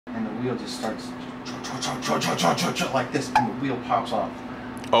wheel just starts like this, and the wheel pops off.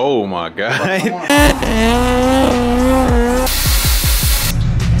 Oh my God.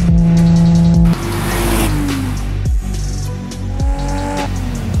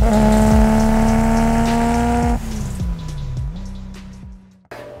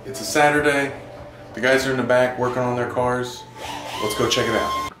 It's a Saturday. The guys are in the back working on their cars. Let's go check it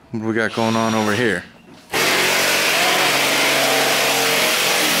out. What do we got going on over here?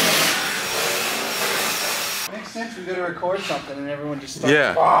 Makes sense. We go to record something and everyone just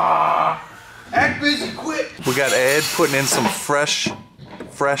starts. Act busy, quick. We got Ed putting in some fresh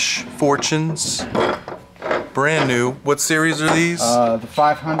Fortunes. Brand new. What series are these? The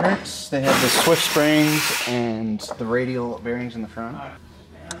 500s. They have the Swift springs and the radial bearings in the front.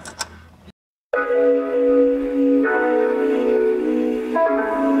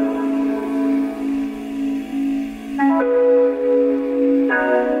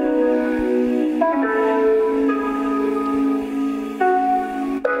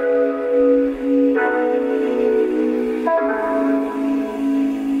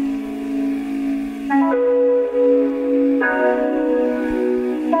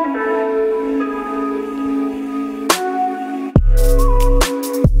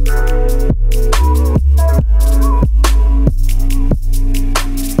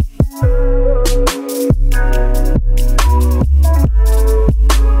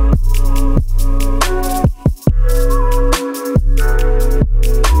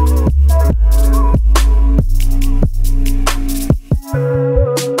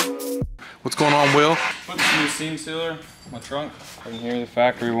 What's going on, Will? Put this new seam sealer in my trunk. And here the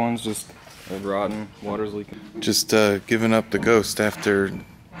factory ones just rotten, water's leaking. Just giving up the Ghost after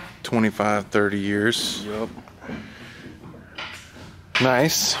 25, 30 years. Yup.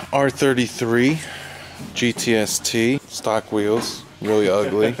 Nice. R33 GTST. Stock wheels. Really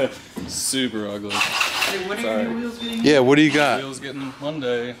ugly. Super ugly. Hey, when are your new wheels getting? Yeah, what do you got? Wheels getting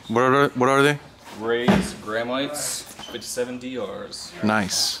Monday. What are they? Rays, Gramites, 57 DRs.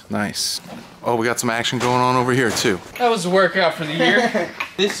 Nice, nice. Oh, we got some action going on over here too. That was the workout for the year.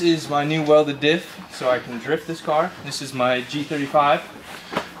 This is my new welded diff, so I can drift this car. This is my G35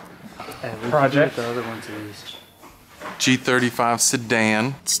 project. The other ones is G35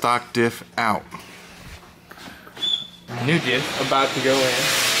 sedan, stock diff out. New diff about to go in.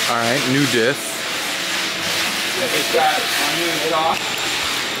 All right, new diff. It's got my new exhaust.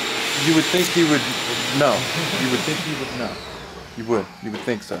 You would think he would know. You would think he would know. You would. You would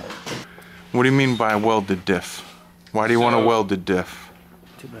think so. What do you mean by a welded diff? Why do you want a welded diff?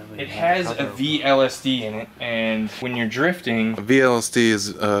 It has a VLSD in it, and when you're drifting... A VLSD is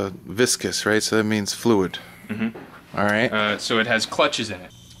viscous, right? So that means fluid. Mm-hmm. All right. So it has clutches in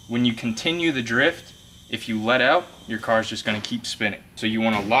it. When you continue the drift, if you let out, your car's just going to keep spinning. So you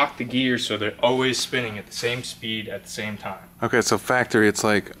want to lock the gears so they're always spinning at the same speed at the same time. Okay, so factory, it's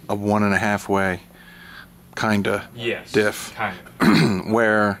like a 1.5 way kinda diff. Kinda.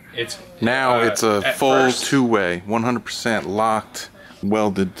 Where it's it's a full first, 2-way, 100% locked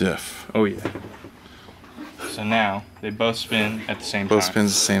welded diff. Oh yeah. So now they both spin at the same time. Both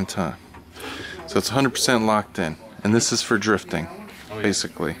spins at the same time. So it's 100% locked in, and this is for drifting. Oh, yeah.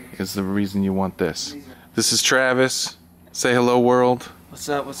 Basically, is the reason you want this. This is Travis. Say hello, world. What's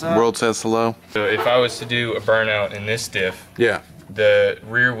up? What's up? World says hello. So if I was to do a burnout in this diff, Yeah. the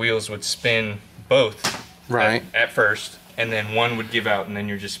rear wheels would spin both Right. at first, and then one would give out, and then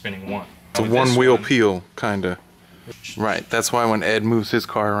you're just spinning one. It's a With this one-wheel one, peel, kinda. Right. That's why when Ed moves his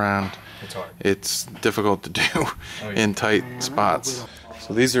car around, It's hard. it's difficult to do yeah. in tight spots.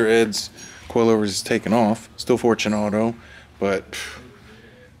 So these are Ed's coilovers he's taken off. Still Fortune Auto, but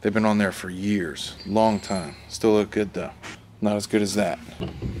they've been on there for years. Long time. Still look good though. Not as good as that.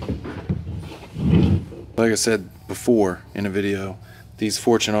 Like I said before in a video, these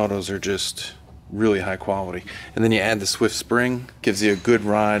Fortune Autos are just really high quality. And then you add the Swift spring, gives you a good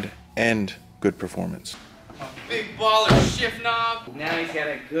ride and good performance. Big baller shift knob. Now he's got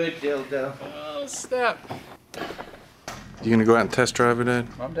a good dildo. Oh, step. You gonna go out and test drive it, Ed?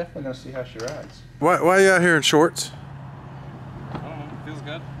 I'm definitely gonna see how she rides. Why are you out here in shorts? I don't know, feels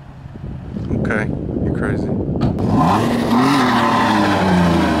good. Okay, you're crazy.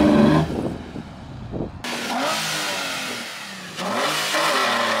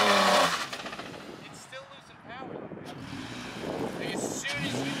 It's still losing power. Like as soon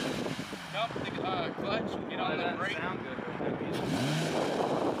as you dump the clutch and get on the brake.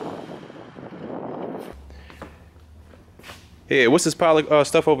 Hey, what's this pile of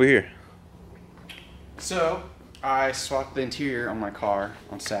stuff over here? So, I swapped the interior on my car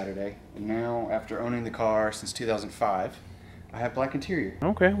on Saturday, and now, after owning the car since 2005, I have black interior.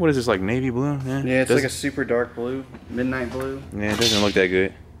 Okay, what is this, like navy blue? Yeah, it's like a super dark blue, midnight blue. Yeah, it doesn't look that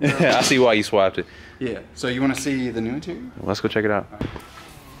good. No. I see why you swapped it. Yeah, so you want to see the new interior? Well, let's go check it out.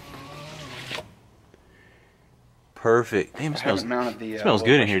 Perfect. Damn, it smells, smells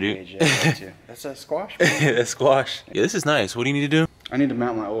good in here, dude. That's a squash. That's squash. Yeah, this is nice. What do you need to do? I need to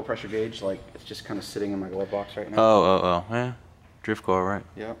mount my oil pressure gauge. Like, it's just kind of sitting in my glove box right now. Oh. Yeah. Drift car, right?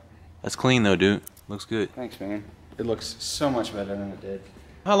 Yep. That's clean, though, dude. Looks good. Thanks, man. It looks so much better than it did.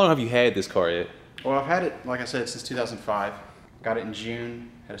 How long have you had this car yet? Well, I've had it, like I said, since 2005. Got it in June.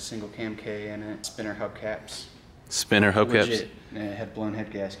 Had a single cam K in it. Spinner hubcaps. Spinner hubcaps? Legit. Yeah, it had blown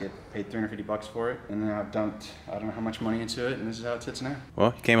head gasket. Paid $350 for it. And then I've dumped, I don't know how much money into it, and this is how it sits now.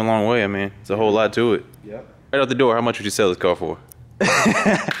 Well, you came a long way, I mean. There's a whole lot to it. Yep. Right out the door, how much would you sell this car for?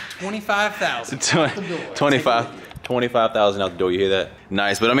 $25,000. 25,000 out the door. You hear that?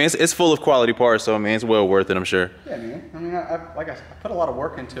 Nice, but I mean, it's full of quality parts, so I mean, it's well worth it, I'm sure. Yeah, man. I mean, I put a lot of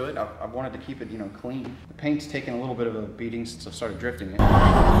work into it. I wanted to keep it, clean. The paint's taken a little bit of a beating since I started drifting it.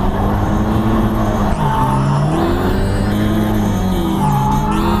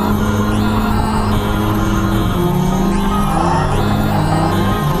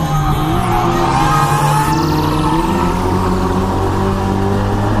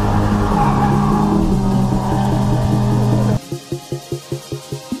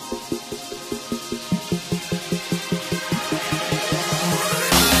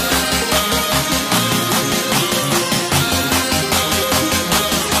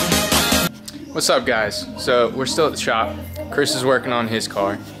 What's up, guys? So we're still at the shop. Chris is working on his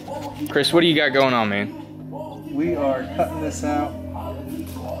car. Chris, what do you got going on, man? We are cutting this out.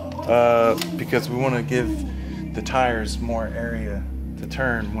 Because we want to give the tires more area to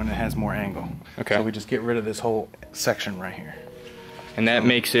turn when it has more angle. Okay. So we just get rid of this whole section right here. And that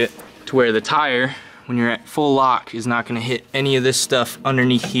makes it to where the tire, when you're at full lock, is not gonna hit any of this stuff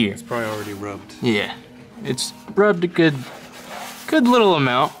underneath here. It's probably already rubbed. Yeah. It's rubbed a good little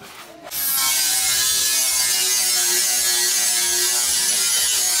amount.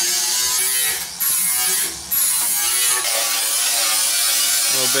 A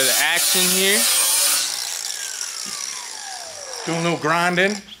little bit of action here. Doing a little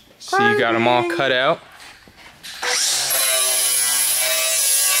grinding. So you got them all cut out.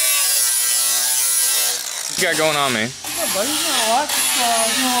 What you got going on, man? Yeah, buddy, not a lot. Just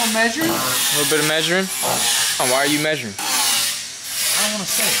doing a little measuring. A little bit of measuring? Oh, why are you measuring? I don't want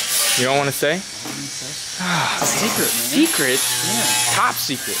to say it. You don't want to say? It's a secret, man. Secret? Yeah. Top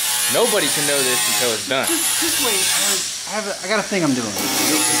secret. Nobody can know this until it's done. Just wait. I got a thing I'm doing.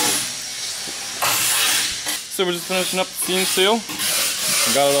 So we're just finishing up the seam seal.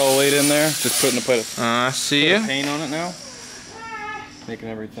 Got it all laid in there. Just putting a I see ya. paint on it now. Making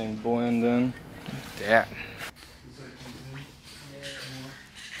everything blend in. That.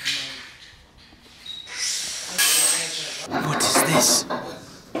 What is this?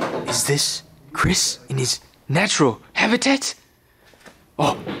 Is this Chris in his natural habitat?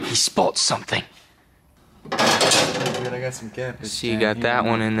 Oh, he spots something. Good, I got some gap. See, you got that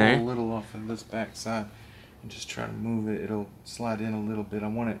one in there. Pull a little off of this back side and just try to move it. It'll slide in a little bit. I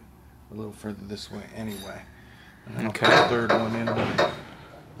want it a little further this way anyway. And then I'll put the third one in right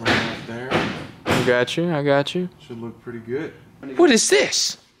there. I got you. Should look pretty good. What is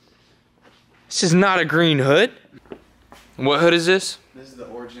this? This is not a green hood. What hood is this? This is the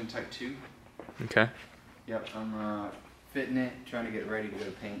Origin Type 2. Okay. Yep, I'm fitting it, trying to get ready to go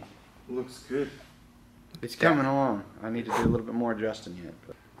to paint. Looks good. It's coming along. I need to do a little bit more adjusting yet.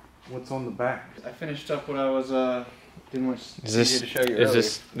 But What's on the back? I finished up what I was didn't want Is this to show you earlier.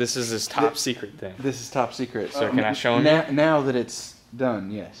 This is his top secret thing? This is top secret. So can I show him? Now that it's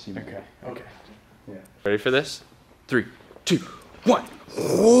done, yes. You know. Okay. Yeah. Ready for this? 3, 2, 1.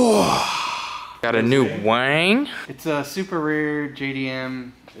 Whoa! Got a new wang. It's a super rare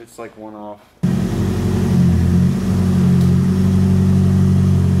JDM. It's like one off.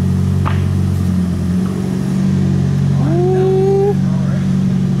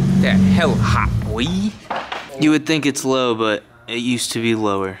 That hell hot, boy. You would think it's low, but it used to be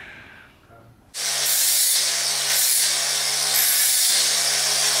lower.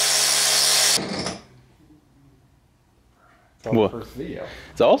 What? First video.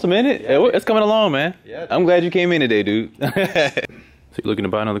 It's awesome, isn't it? Yeah. It's coming along, man. Yeah. I'm glad you came in today, dude. So you looking to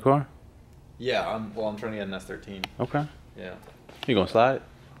buy another car? Yeah, I'm trying to get an S13. Okay. Yeah. You gonna slide?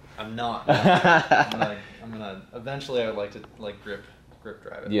 I'm not. I'm gonna eventually I would like to grip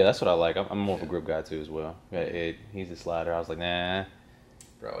drive it. Yeah, that's what I like. I'm more of a grip guy too as well. Yeah, Ed, he's a slider. I was like, nah.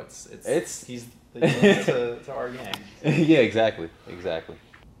 Bro, It's he's the youngest to our gang. Yeah, exactly. I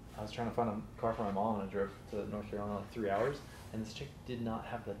was trying to find a car for my mom and I drove to North Carolina like 3 hours. and this chick did not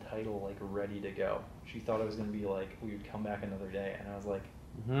have the title like ready to go. She thought it was gonna be like we would come back another day, and I was like,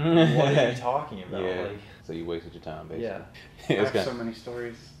 what are you talking about? Yeah. Like, so you wasted your time, basically. yeah. I It's have so kinda- many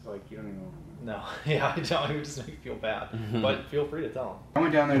stories, like you don't even know. No, yeah, I don't. It would just make me feel bad. But feel free to tell them. I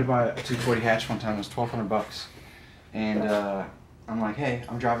went down there to buy a 240 hatch one time. It was $1,200, and I'm like, hey,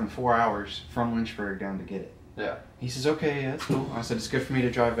 I'm driving 4 hours from Lynchburg down to get it. Yeah. He says, okay, yeah, that's cool. I said, it's good for me to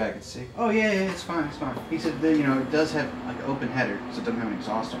drive back. It's sick. Oh yeah, it's fine, it's fine. He said, you know, it does have like an open header, so it doesn't have an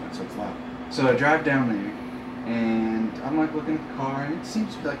exhaust on it, so it's loud. So I drive down there, and I'm like looking at the car, and it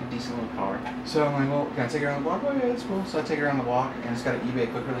seems to be like a decent little car. So I'm like, well, can I take it around the block? Oh yeah, that's cool. So I take it around the block, and it's got an eBay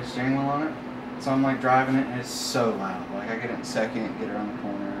quick release steering wheel on it. So I'm like driving it, and it's so loud. Like I get it in second, get around the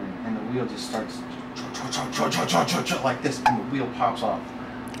corner, and the wheel just starts like this, and the wheel pops off.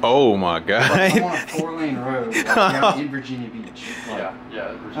 Oh my god. Like I'm on a 4-lane road like, down in Virginia Beach. Like,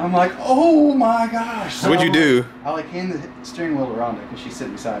 yeah. I'm like, oh my gosh. So What'd you do? I like hand the steering wheel to Rhonda because she's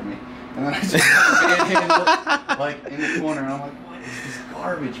sitting beside me. And then I just manhandle like in the corner, and I'm like, what is this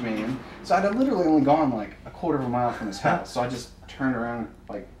garbage, man? So I'd literally only gone like a quarter of a mile from his house. So I just turned around,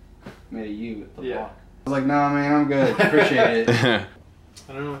 like made a U at the block. I was like, nah, man, I'm good. Appreciate it. I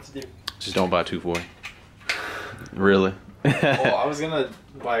don't know what to do. Just don't buy 240. Really? Well, I was gonna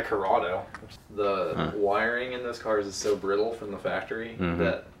buy a Corrado. The wiring in those cars is so brittle from the factory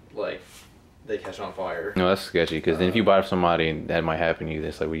that like they catch on fire. No, that's sketchy. Because then if you buy it from somebody and that might happen to you,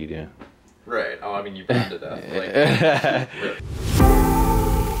 that's like, what do you do? Right. Oh, I mean, you burned to death. Like,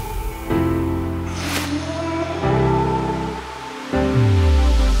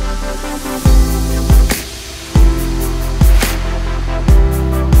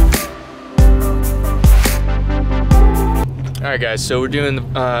 Alright guys, so we're doing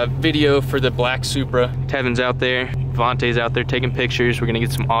the video for the black Supra. Tevin's out there, Vontae's out there taking pictures. We're gonna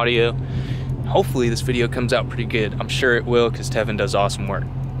get some audio. Hopefully this video comes out pretty good. I'm sure it will because Tevin does awesome work.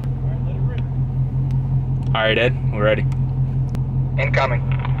 Alright Ed, we're ready. Incoming.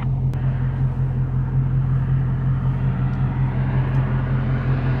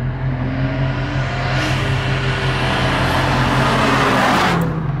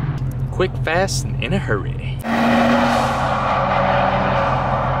 Quick, fast, and in a hurry.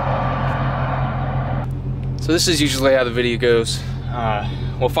 So this is usually how the video goes.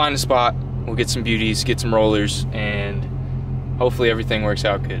 We'll find a spot, we'll get some beauties, get some rollers, and hopefully everything works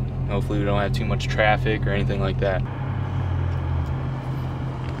out good. Hopefully we don't have too much traffic or anything like that.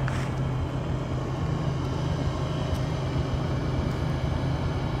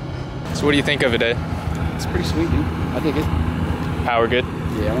 So what do you think of it, Ed? It's pretty sweet, dude. I dig it. Power good?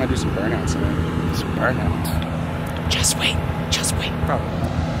 Yeah, I want to do some burnouts in it. Some burnouts. Just wait, Probably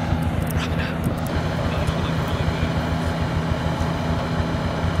not. Probably not.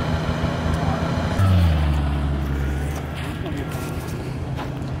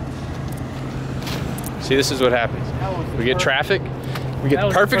 See, this is what happens. We get traffic, we get the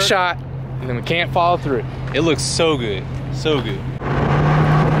perfect shot, and then we can't follow through. It looks so good, so good.